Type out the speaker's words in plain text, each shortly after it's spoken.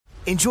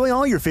Enjoy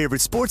all your favorite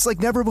sports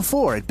like never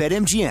before at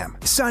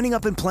BetMGM. Signing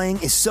up and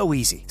playing is so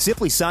easy.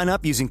 Simply sign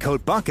up using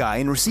code Buckeye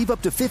and receive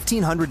up to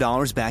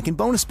 $1,500 back in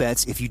bonus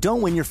bets if you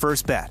don't win your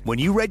first bet. When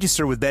you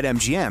register with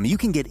BetMGM, you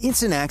can get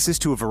instant access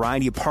to a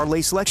variety of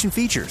parlay selection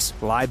features,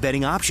 live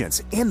betting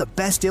options, and the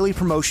best daily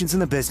promotions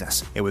in the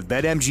business. And with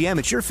BetMGM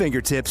at your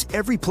fingertips,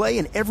 every play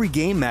and every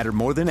game matter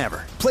more than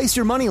ever. Place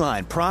your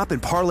moneyline, prop,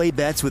 and parlay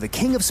bets with the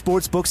king of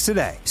sportsbooks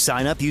today.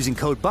 Sign up using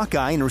code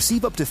Buckeye and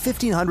receive up to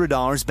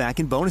 $1,500 back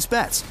in bonus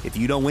bets if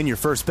you don't win your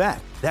first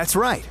bet. That's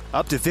right,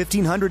 up to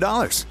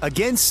 $1,500.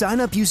 Again, sign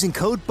up using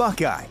code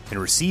Buckeye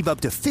and receive up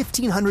to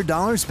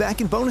 $1,500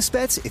 back in bonus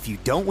bets if you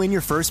don't win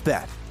your first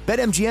bet.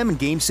 BetMGM and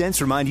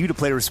GameSense remind you to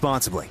play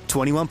responsibly.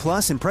 21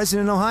 plus and present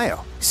in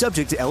Ohio.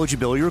 Subject to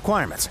eligibility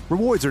requirements.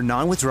 Rewards are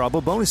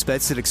non-withdrawable bonus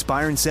bets that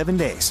expire in 7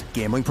 days.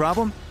 Gambling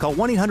problem? Call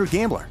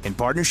 1-800-GAMBLER in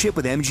partnership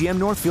with MGM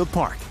Northfield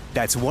Park.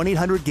 That's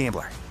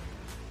 1-800-GAMBLER.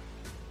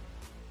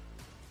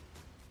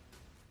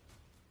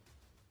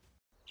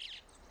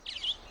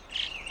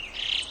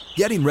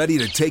 Getting ready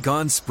to take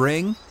on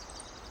spring?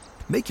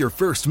 Make your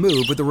first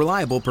move with the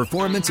reliable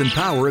performance and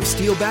power of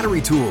Steel battery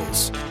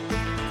tools.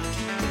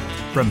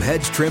 From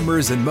hedge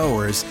trimmers and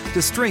mowers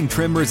to string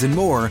trimmers and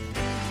more,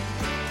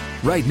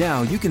 right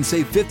now you can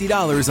save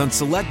 $50 on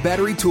select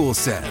battery tool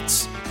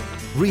sets.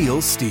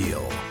 Real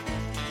Steel.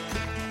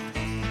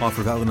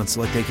 Offer valid on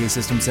select AK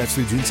system sets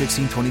through June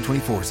 16,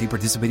 2024. See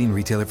participating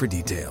retailer for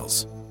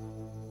details.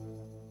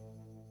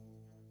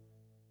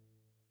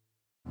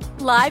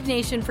 Live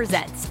Nation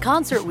presents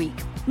Concert Week.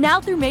 Now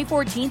through May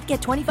 14th,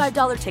 get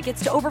 $25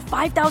 tickets to over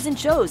 5,000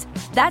 shows.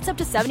 That's up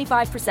to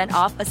 75%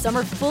 off a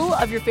summer full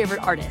of your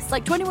favorite artists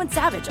like 21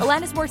 Savage,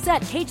 Alanis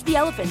Morissette, Cage the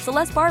Elephant,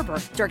 Celeste Barber,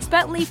 Dierks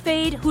Bentley,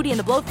 Fade, Hootie and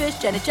the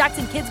Blowfish, Janet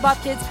Jackson, Kids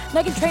Bop Kids,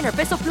 Meghan Trainor,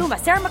 Peso Pluma,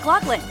 Sarah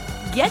McLachlan.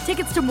 Get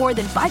tickets to more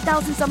than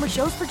 5,000 summer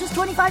shows for just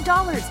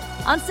 $25.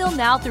 Until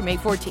now through May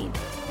 14th.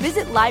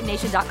 Visit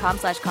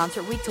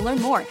LiveNation.com/Concert Week to learn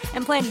more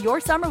and plan your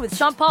summer with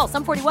Sean Paul,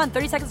 Sum 41,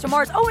 30 Seconds to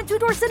Mars, and Two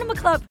Door Cinema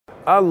Club.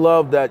 I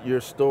love that your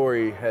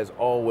story has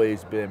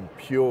always been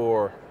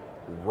pure,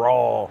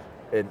 raw,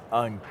 and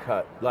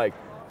uncut. Like,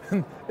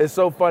 it's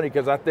so funny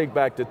because I think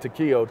back to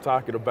Takeo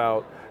talking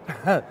about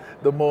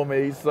the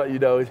moment he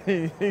said,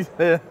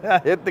 I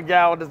hit the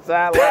guy on the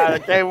sideline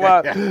and came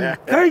up,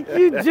 thank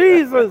you,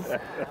 Jesus.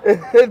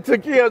 And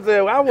Takeo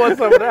said, I want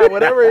some of that.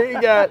 Whatever he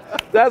got,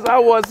 I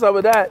want some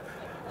of that.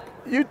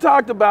 You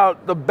talked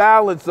about the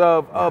balance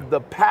of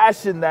the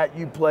passion that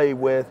you play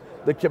with,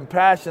 the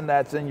compassion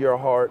that's in your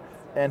heart,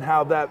 and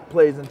how that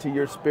plays into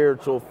your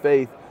spiritual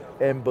faith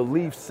and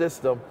belief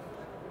system.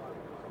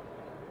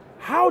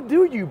 How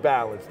do you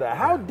balance that?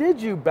 How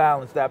did you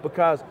balance that?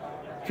 Because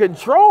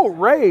controlled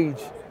rage,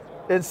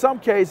 in some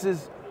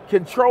cases,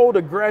 controlled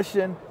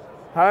aggression,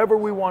 however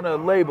we want to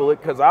label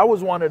it, because I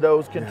was one of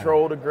those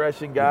controlled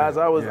aggression guys.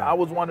 I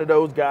was one of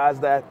those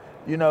guys that,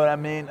 you know what I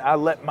mean, I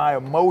let my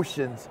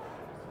emotions,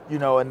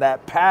 and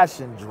that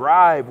passion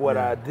drive what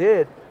I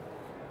did.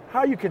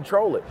 How you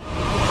control it?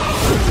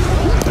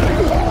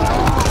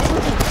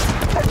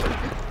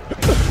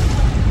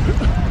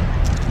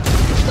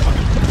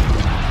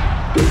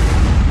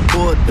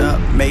 Pulled up,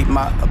 made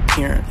my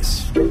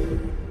appearance.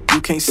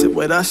 You can't sit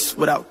with us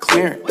without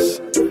clearance.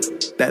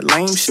 That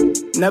lame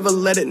shit, never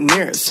let it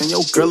near us. And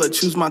your girl will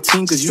choose my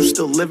team cause you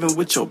still living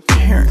with your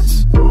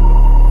parents.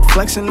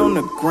 Flexing on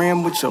the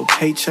gram with your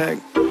paycheck.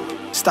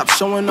 Stop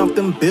showing off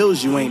them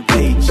bills you ain't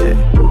paid yet.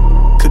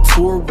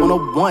 Couture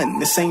 101,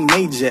 this ain't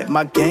made yet.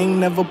 My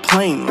gang never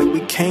playing like we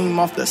came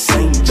off the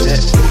same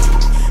jet.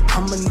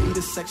 I'ma need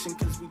a section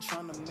cause we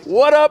tryna make...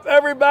 What up,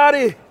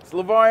 everybody? It's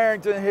LeVar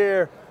Arrington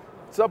here.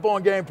 It's Up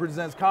On Game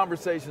presents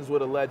Conversations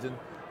with a Legend.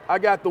 I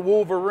got the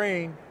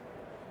Wolverine,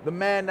 the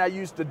man that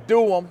used to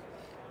do them,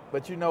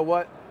 but you know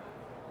what?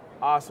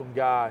 Awesome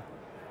guy.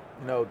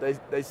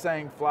 They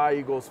sang Fly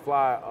Eagles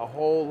Fly a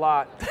whole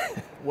lot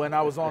when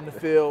I was on the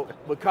field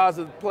because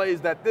of the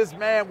plays that this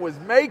man was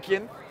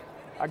making.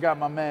 I got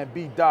my man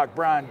B-Doc,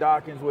 Brian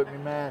Dawkins with me,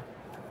 man.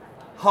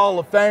 Hall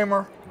of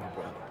Famer.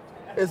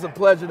 It's a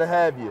pleasure to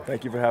have you.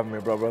 Thank you for having me,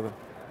 brother.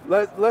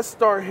 Let's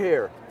start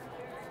here.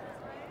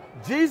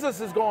 Jesus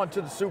is going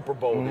to the Super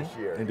Bowl this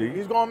year. Indeed.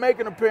 He's going to make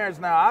an appearance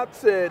now. I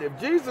said if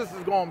Jesus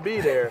is going to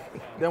be there,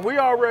 then we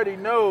already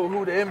know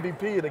who the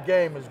MVP of the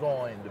game is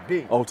going to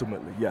be.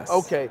 Ultimately, yes.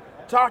 Okay,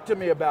 talk to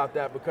me about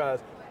that because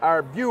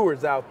our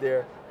viewers out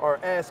there are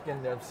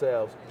asking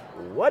themselves,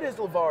 what is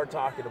LeVar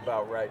talking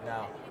about right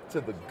now to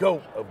the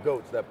GOAT of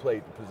GOATs that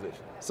played the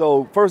position?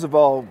 So first of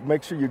all,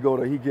 make sure you go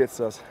to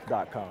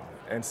hegetsus.com.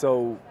 And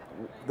so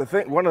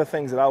one of the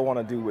things that I want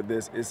to do with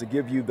this is to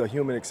give you the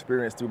human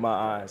experience through my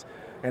eyes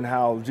and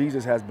how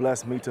Jesus has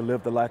blessed me to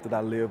live the life that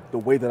I live, the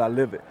way that I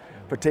live it,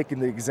 for taking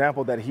the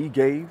example that he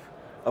gave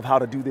of how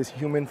to do this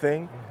human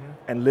thing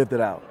and lived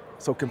it out.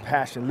 So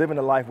compassion, living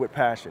a life with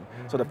passion.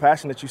 So the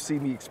passion that you see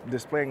me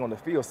displaying on the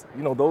field,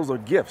 those are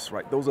gifts,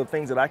 right? Those are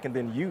things that I can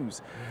then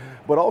use.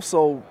 But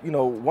also,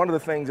 one of the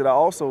things that I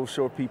also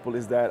show people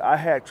is that I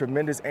had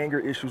tremendous anger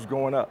issues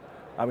growing up.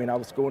 I mean, I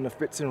was going to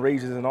fits and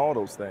rages and all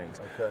those things.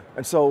 Okay.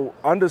 And so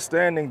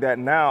understanding that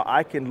now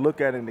I can look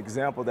at an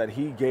example that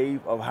he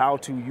gave of how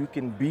you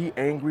can be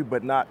angry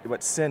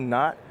but sin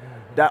not,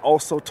 that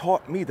also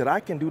taught me that I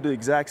can do the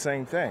exact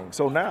same thing.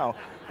 So now,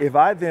 if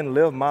I then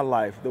live my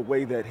life the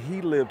way that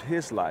he lived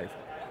his life,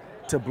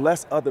 to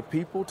bless other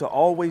people, to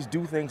always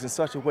do things in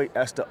such a way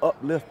as to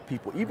uplift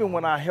people. Even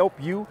when I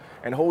help you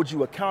and hold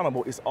you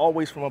accountable, it's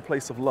always from a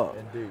place of love.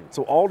 Indeed.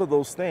 So all of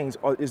those things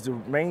is the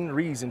main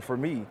reason for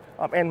me,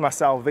 and my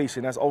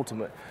salvation, that's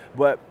ultimate.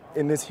 But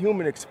in this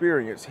human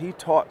experience, he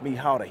taught me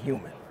how to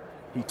human.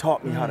 He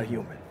taught me how to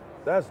human.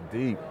 That's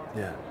deep.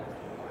 Yeah.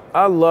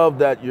 I love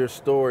that your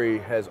story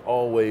has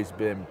always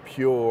been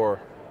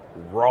pure,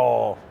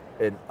 raw,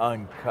 and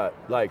uncut.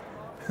 Like,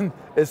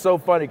 it's so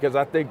funny because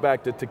I think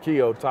back to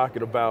Takeo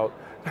talking about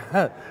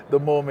the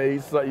moment he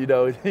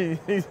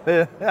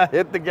said, I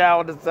hit the guy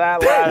on the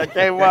sideline and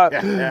came up,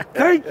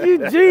 thank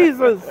you,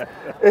 Jesus.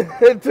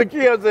 And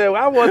Takeo said,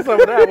 I want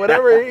some of that.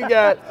 Whatever he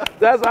got,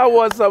 I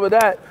want some of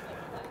that.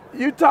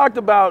 You talked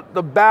about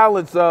the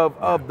balance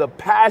of the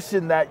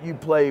passion that you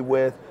play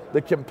with,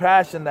 the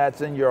compassion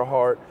that's in your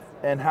heart,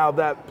 and how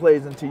that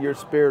plays into your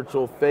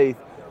spiritual faith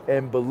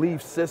and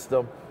belief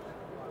system.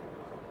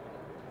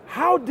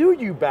 How do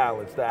you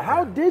balance that?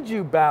 How did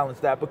you balance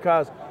that?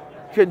 Because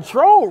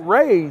controlled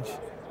rage,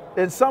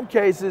 in some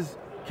cases,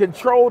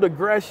 controlled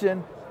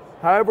aggression,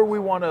 however we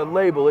want to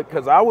label it,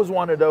 because I was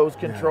one of those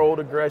controlled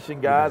aggression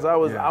guys. I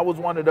was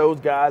one of those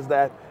guys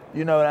that,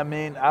 you know what I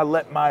mean, I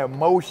let my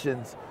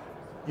emotions,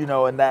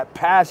 and that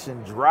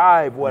passion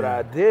drive what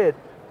I did.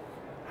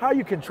 How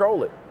you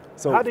control it?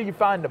 So how do you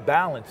find the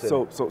balance?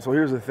 So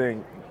here's the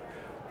thing.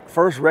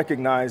 First,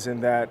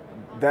 recognizing that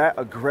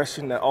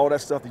aggression, that all that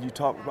stuff that you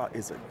talk about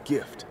is a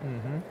gift.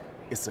 Mm-hmm.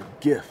 It's a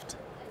gift.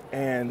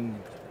 And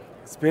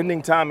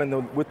spending time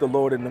with the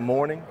Lord in the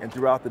morning and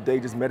throughout the day,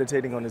 just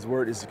meditating on his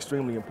word is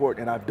extremely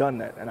important. And I've done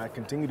that, and I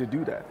continue to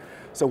do that.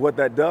 So what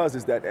that does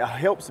is that it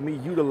helps me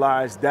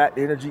utilize that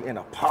energy in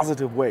a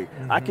positive way.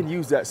 Mm-hmm. I can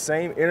use that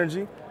same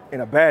energy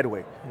in a bad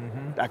way.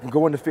 Mm-hmm. I can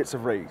go into fits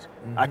of rage.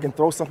 Mm-hmm. I can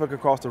throw something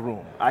across the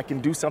room. I can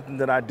do something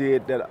that I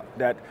did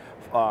that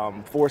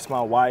forced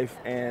my wife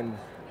and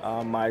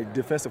my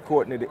defensive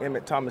coordinator,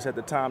 Emmett Thomas, at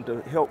the time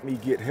to help me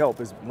get help.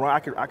 I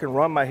can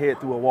run my head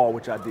through a wall,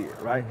 which I did,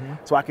 right?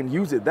 Mm-hmm. So I can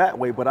use it that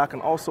way, but I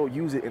can also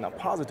use it in a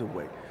positive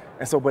way.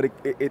 And so, but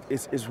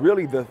it's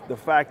really the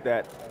fact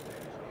that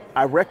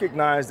I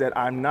recognize that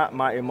I'm not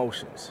my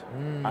emotions.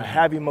 I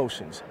have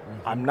emotions.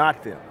 Mm-hmm. I'm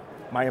not them.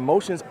 My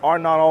emotions are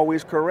not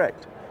always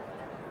correct.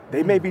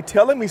 They may be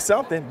telling me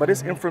something, but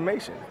it's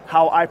information.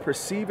 How I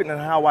perceive it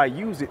and how I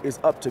use it is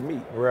up to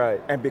me.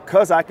 Right. And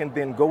because I can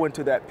then go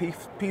into that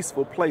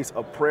peaceful place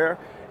of prayer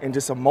in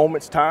just a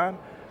moment's time,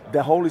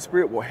 the Holy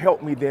Spirit will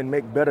help me then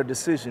make better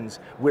decisions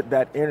with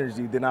that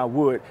energy than I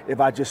would if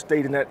I just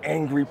stayed in that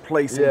angry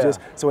place. Yeah. And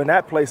so in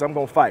that place, I'm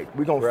going to fight.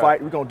 We're going to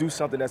fight. We're going to do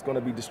something that's going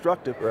to be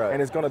destructive. Right.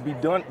 And it's going to be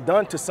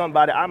done to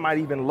somebody I might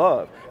even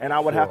love. And I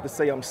would have to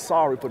say I'm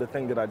sorry for the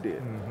thing that I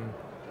did. Mm-hmm.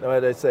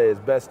 They say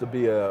it's best to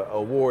be a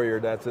warrior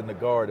that's in the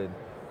garden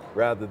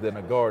rather than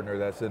a gardener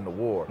that's in the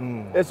war.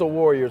 It's a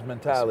warrior's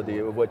mentality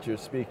of what you're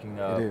speaking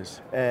of. It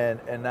is.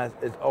 And that's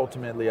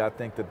ultimately, I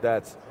think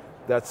that's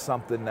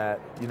something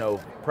that,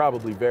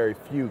 probably very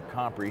few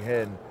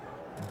comprehend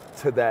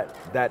to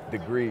that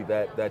degree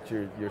that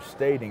you're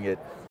stating it.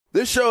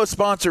 This show is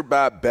sponsored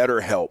by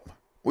BetterHelp.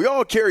 We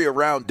all carry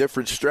around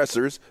different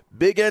stressors,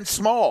 big and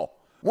small.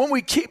 When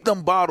we keep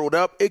them bottled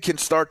up, it can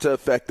start to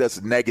affect us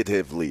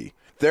negatively.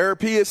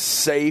 Therapy is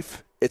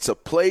safe. It's a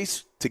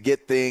place to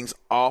get things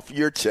off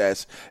your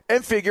chest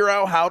and figure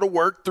out how to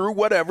work through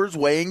whatever's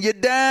weighing you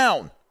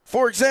down.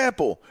 For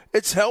example,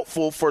 it's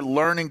helpful for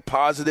learning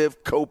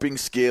positive coping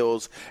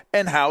skills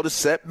and how to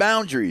set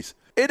boundaries.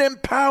 It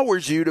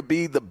empowers you to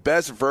be the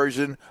best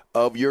version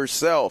of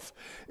yourself.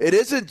 It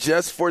isn't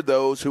just for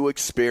those who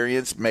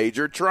experience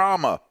major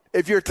trauma.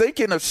 If you're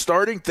thinking of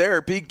starting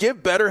therapy,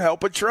 give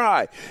BetterHelp a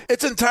try.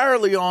 It's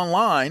entirely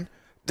online,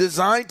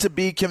 designed to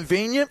be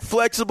convenient,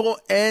 flexible,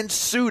 and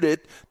suited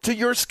to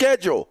your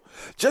schedule.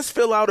 Just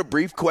fill out a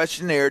brief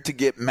questionnaire to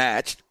get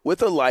matched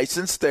with a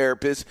licensed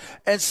therapist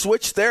and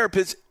switch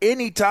therapists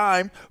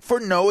anytime for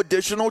no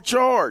additional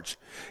charge.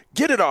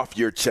 Get it off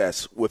your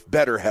chest with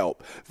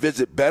BetterHelp.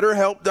 Visit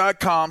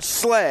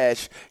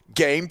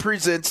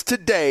BetterHelp.com/GamePresents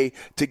today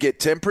to get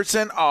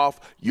 10% off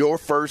your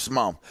first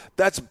month.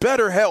 That's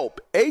BetterHelp,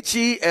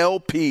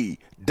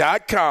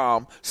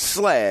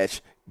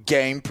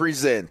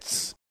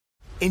 HELP.com/GamePresents.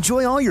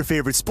 Enjoy all your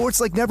favorite sports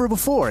like never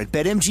before at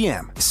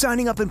BetMGM.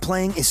 Signing up and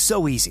playing is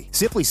so easy.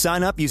 Simply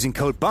sign up using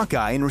code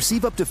Buckeye and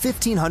receive up to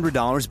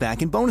 $1,500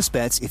 back in bonus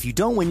bets if you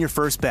don't win your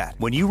first bet.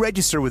 When you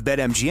register with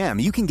BetMGM,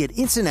 you can get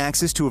instant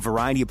access to a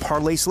variety of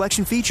parlay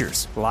selection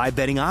features, live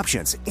betting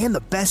options, and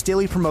the best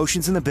daily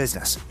promotions in the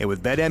business. And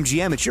with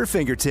BetMGM at your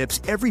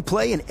fingertips, every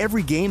play and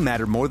every game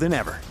matter more than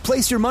ever.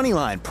 Place your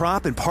moneyline,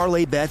 prop, and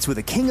parlay bets with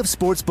the king of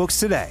sportsbooks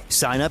today.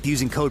 Sign up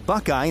using code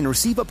Buckeye and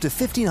receive up to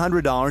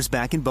 $1,500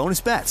 back in bonus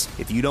bets.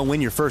 If if you don't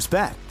win your first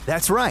bet.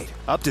 That's right,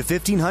 up to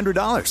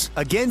 $1,500.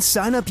 Again,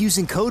 sign up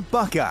using code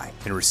Buckeye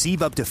and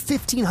receive up to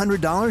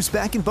 $1,500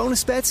 back in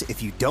bonus bets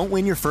if you don't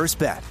win your first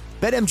bet.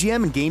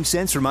 BetMGM and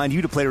GameSense remind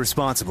you to play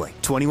responsibly.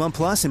 21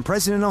 plus and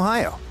present in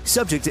Ohio.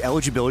 Subject to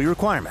eligibility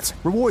requirements.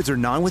 Rewards are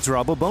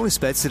non-withdrawable bonus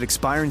bets that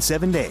expire in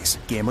 7 days.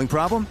 Gambling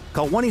problem?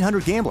 Call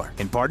 1-800-GAMBLER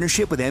in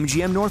partnership with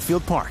MGM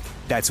Northfield Park.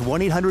 That's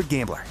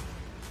 1-800-GAMBLER.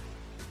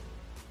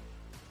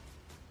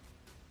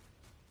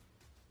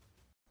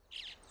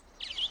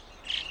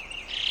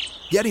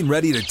 Getting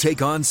ready to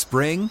take on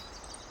spring?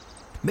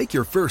 Make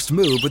your first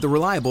move with the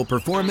reliable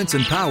performance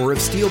and power of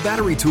Steel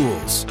battery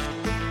tools.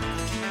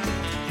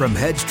 From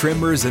hedge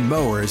trimmers and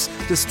mowers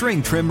to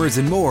string trimmers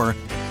and more,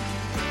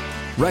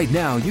 right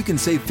now you can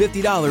save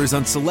 $50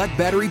 on select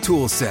battery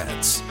tool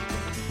sets.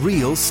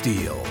 Real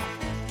Steel.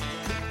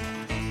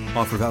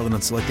 Offer valid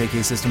on select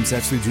AK system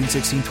sets through June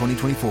 16,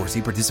 2024.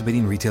 See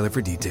participating retailer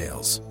for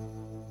details.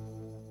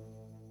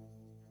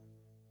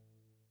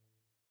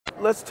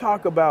 Let's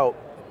talk about,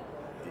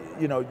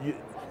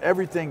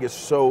 everything is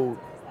so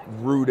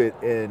rooted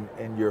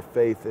in your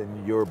faith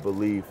and your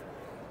belief.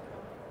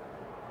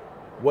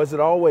 Was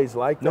it always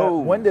like that? No.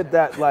 When did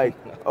that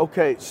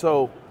okay,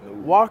 so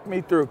walk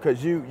me through,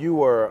 because you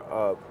were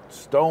a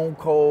stone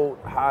cold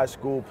high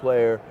school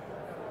player,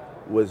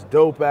 was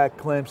dope at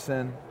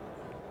Clemson,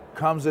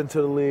 comes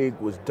into the league,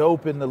 was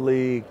dope in the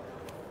league.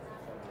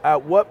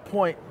 At what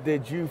point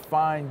did you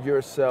find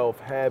yourself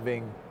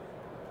having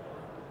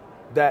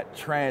that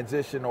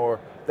transition or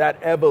that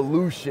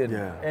evolution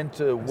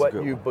into what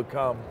you've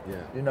become,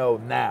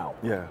 now?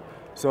 Yeah.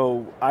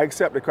 So I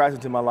accepted Christ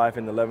into my life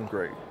in the 11th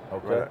grade.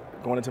 Okay.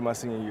 Right, going into my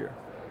senior year.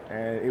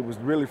 And it was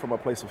really from a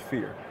place of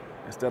fear.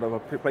 Instead of a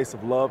place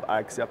of love, I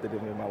accepted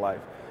him in my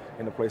life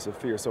in a place of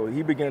fear. So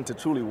he began to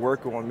truly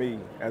work on me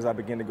as I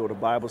began to go to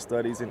Bible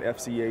studies and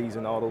FCAs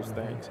and all those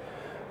things.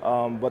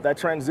 But that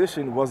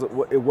transition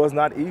was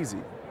not easy.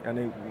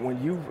 And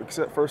when you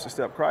first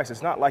accept Christ,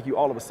 it's not like you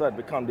all of a sudden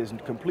become this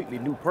completely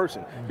new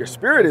person. Your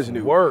spirit is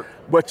new,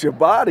 but your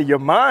body, your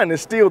mind is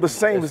still the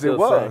same as it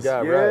was.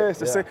 It's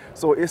the same.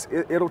 So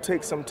it'll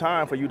take some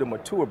time for you to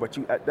mature, but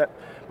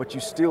you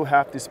still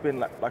have to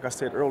spend, like I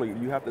said earlier,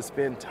 you have to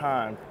spend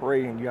time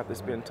praying. You have to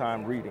spend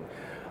time reading.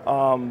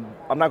 I'm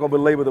not going to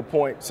belabor the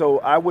point. So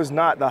I was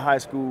not the high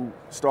school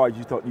star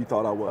you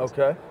thought I was.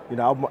 Okay.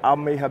 I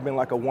may have been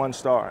like a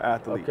one-star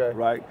athlete,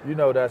 right?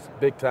 That's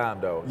big time,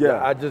 though.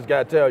 Yeah. I just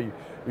got to tell you,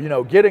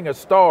 getting a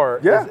star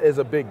is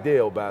a big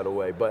deal, by the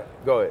way. But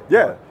go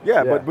ahead.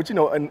 Yeah. But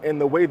in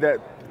the way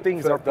that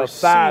things are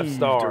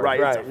perceived, 5-star,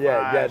 right?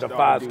 The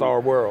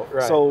 5-star world,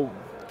 right? So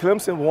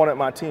Clemson wanted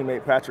my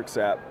teammate Patrick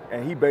Sapp,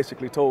 and he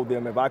basically told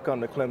them, if I come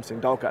to Clemson,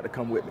 Dawg got to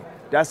come with me.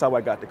 That's how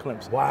I got to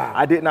Clemson. Wow.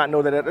 I did not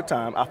know that at the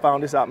time. I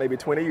found this out maybe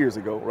 20 years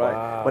ago, right?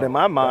 Wow. But in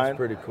my mind, that's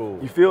pretty cool.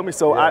 You feel me?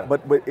 So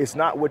but it's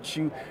not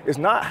it's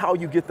not how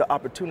you get the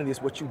opportunity,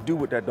 it's what you do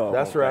with that dog.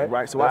 That's right.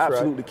 Right? So I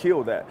absolutely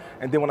killed that.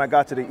 And then when I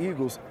got to the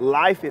Eagles,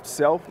 life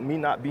itself, me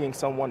not being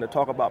someone to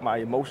talk about my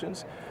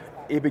emotions,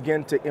 it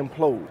began to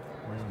implode.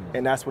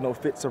 And that's when those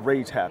fits of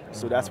rage happened.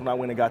 So that's when I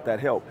went and got that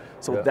help.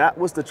 So that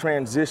was the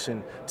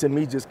transition to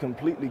me just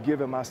completely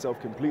giving myself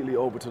completely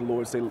over to the Lord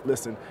and say,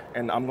 listen,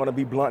 and I'm going to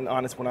be blunt and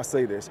honest when I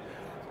say this.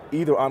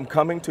 Either I'm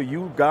coming to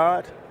you,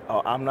 God,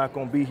 or I'm not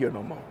going to be here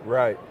no more.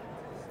 Right.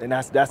 And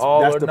that's the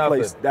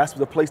place. That's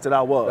the place that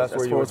I was. That's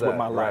where you was with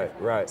my life.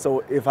 Right.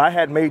 So if I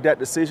had made that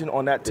decision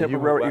on that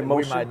temporary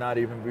emotion, we might not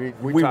even be.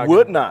 We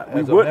would not.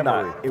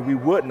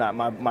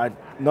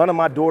 None of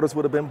my daughters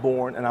would have been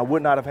born, and I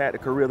would not have had the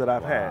career that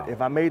I've had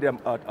if I made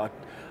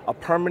a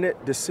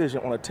permanent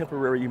decision on a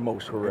temporary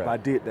emotion. Correct. If I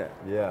did that.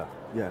 Yeah.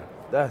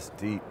 That's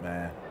deep,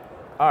 man.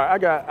 All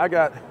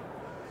right,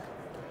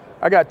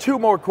 I got two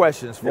more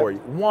questions for you.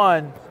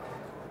 One,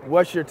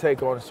 what's your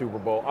take on the Super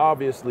Bowl?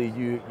 Obviously,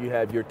 you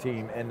have your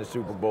team in the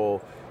Super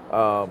Bowl.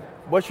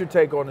 What's your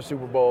take on the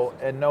Super Bowl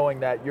and knowing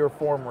that your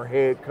former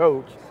head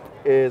coach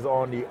is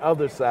on the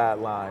other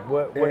sideline?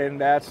 And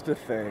that's the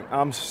thing.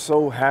 I'm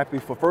so happy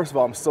first of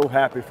all, I'm so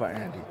happy for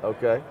Andy.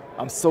 Okay.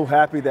 I'm so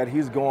happy that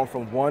he's going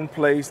from one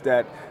place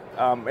that,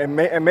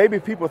 and maybe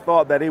people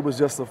thought that it was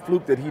just a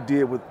fluke that he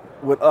did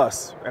with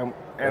us. I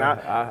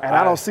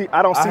don't see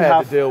how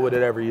to deal with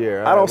it every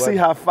year. I don't see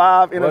how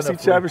 5 NFC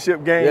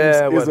Championship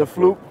games is a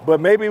fluke,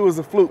 but maybe it was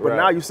a fluke. But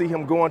now you see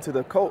him going to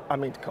the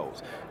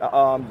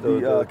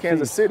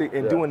Kansas City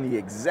and doing the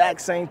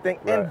exact same thing,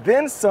 and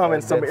then some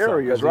in some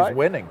areas, right? He's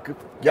winning.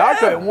 Y'all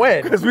couldn't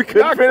win because we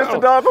couldn't finish the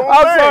doggone thing.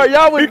 I'm sorry,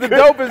 y'all was the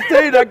dopest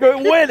team that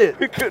couldn't win it.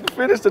 We couldn't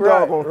finish the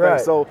doggone thing.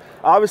 So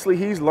obviously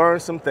he's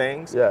learned some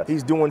things. Yes.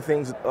 He's doing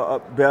things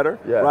better,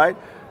 yes. right?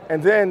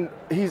 And then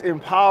he's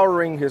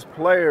empowering his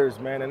players,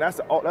 man. And that's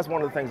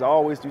one of the things I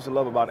always used to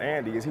love about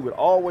Andy is he would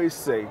always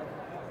say,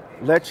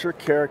 let your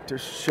character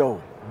show.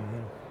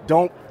 Mm-hmm.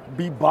 Don't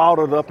be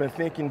bottled up and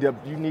thinking that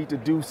you need to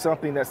do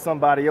something that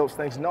somebody else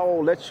thinks. No,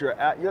 let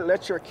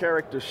your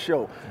character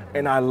show. Mm-hmm.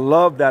 And I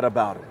love that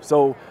about him.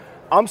 So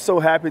I'm so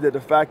happy that the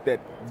fact that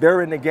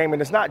they're in the game,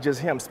 and it's not just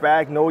him.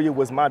 Spagnolia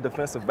was my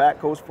defensive back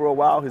coach for a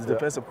while, his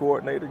defensive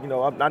coordinator. You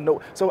know,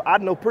 I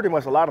know pretty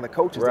much a lot of the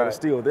coaches that are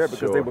still there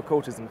because they were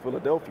coaches in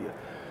Philadelphia.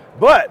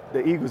 But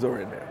the Eagles are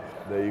in there.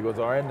 The Eagles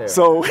are in there.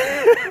 So,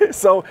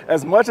 so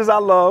as much as I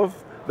love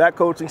that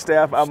coaching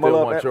staff, I'm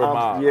still want your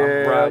mob.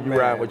 Yeah, you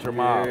ride with your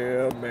mob.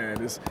 Yeah,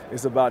 man.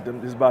 It's about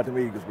them. It's about them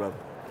Eagles, brother.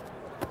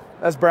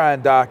 That's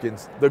Brian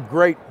Dawkins, the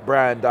great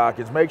Brian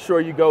Dawkins. Make sure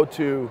you go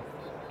to.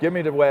 Give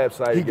me the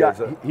website.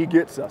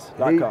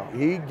 Hegetsus.com.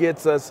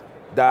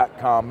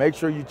 Hegetsus.com. Make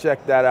sure you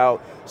check that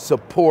out.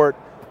 Support.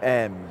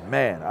 And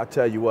man, I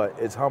tell you what,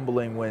 it's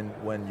humbling when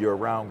you're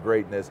around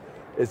greatness.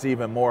 It's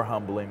even more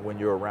humbling when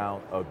you're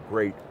around a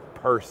great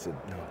person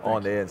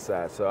on the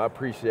inside. So I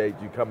appreciate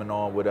you coming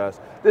on with us.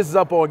 This is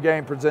Up On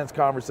Game presents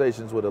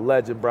Conversations with a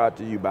Legend, brought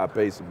to you by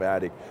Pace and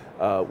Matic.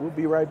 We'll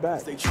be right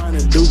back. They trying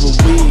to do what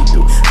we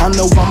do. I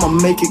know I'ma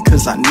make it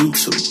cause I need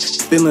to.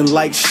 Feeling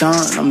like Sean,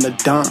 I'm the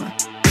Don.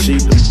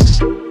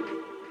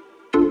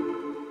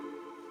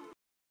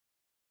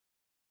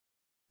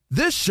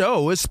 This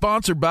show is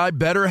sponsored by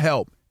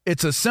BetterHelp.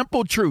 It's a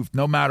simple truth.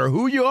 No matter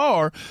who you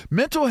are,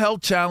 mental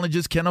health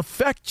challenges can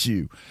affect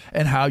you,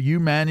 and how you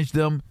manage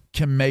them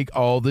can make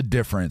all the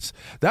difference.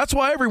 That's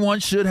why everyone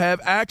should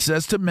have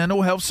access to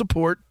mental health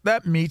support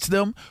that meets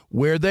them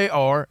where they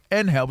are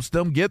and helps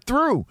them get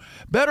through.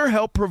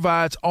 BetterHelp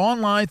provides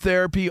online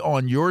therapy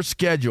on your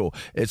schedule.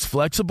 It's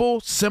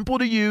flexible, simple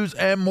to use,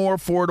 and more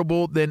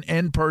affordable than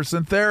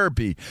in-person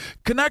therapy.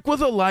 Connect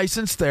with a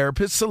licensed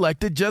therapist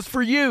selected just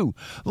for you.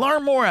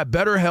 Learn more at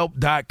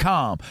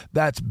BetterHelp.com.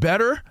 That's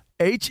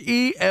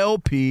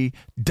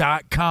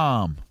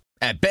BetterHelp.com.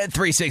 At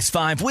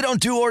Bet365, we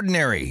don't do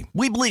ordinary.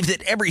 We believe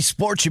that every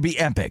sport should be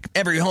epic.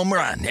 Every home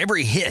run,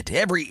 every hit,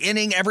 every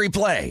inning, every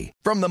play.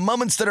 From the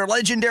moments that are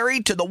legendary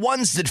to the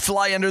ones that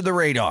fly under the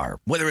radar.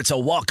 Whether it's a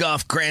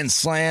walk-off grand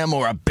slam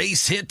or a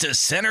base hit to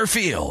center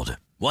field.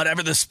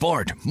 Whatever the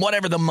sport,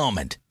 whatever the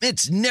moment.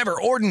 It's never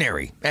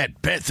ordinary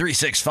at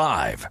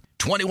Bet365.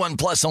 21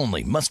 plus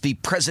only. Must be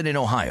present in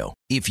Ohio.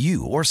 If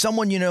you or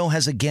someone you know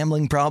has a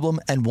gambling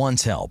problem and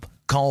wants help,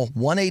 call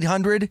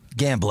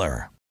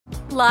 1-800-GAMBLER.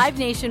 Live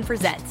Nation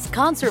presents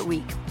Concert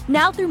Week.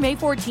 Now through May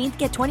 14th,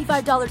 get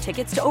 $25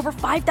 tickets to over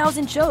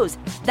 5,000 shows.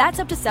 That's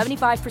up to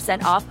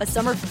 75% off a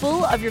summer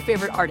full of your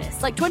favorite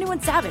artists like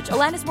 21 Savage,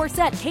 Alanis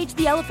Morissette, Cage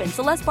the Elephant,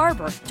 Celeste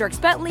Barber,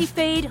 Dierks Bentley,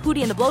 Fade,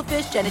 Hootie and the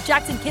Blowfish, Janet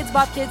Jackson, Kids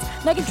Bop Kids,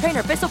 Meghan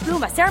Trainor, Peso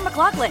Pluma, Sarah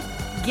McLachlan.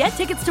 Get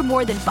tickets to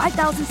more than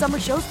 5,000 summer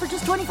shows for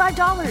just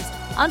 $25.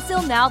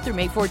 Until now through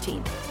May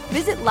 14th.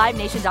 Visit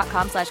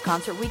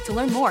LiveNation.com/Concert Week to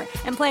learn more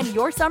and plan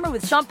your summer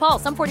with Sean Paul,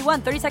 Sum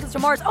 41, 30 Seconds to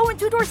Mars, and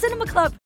Two Door Cinema Club.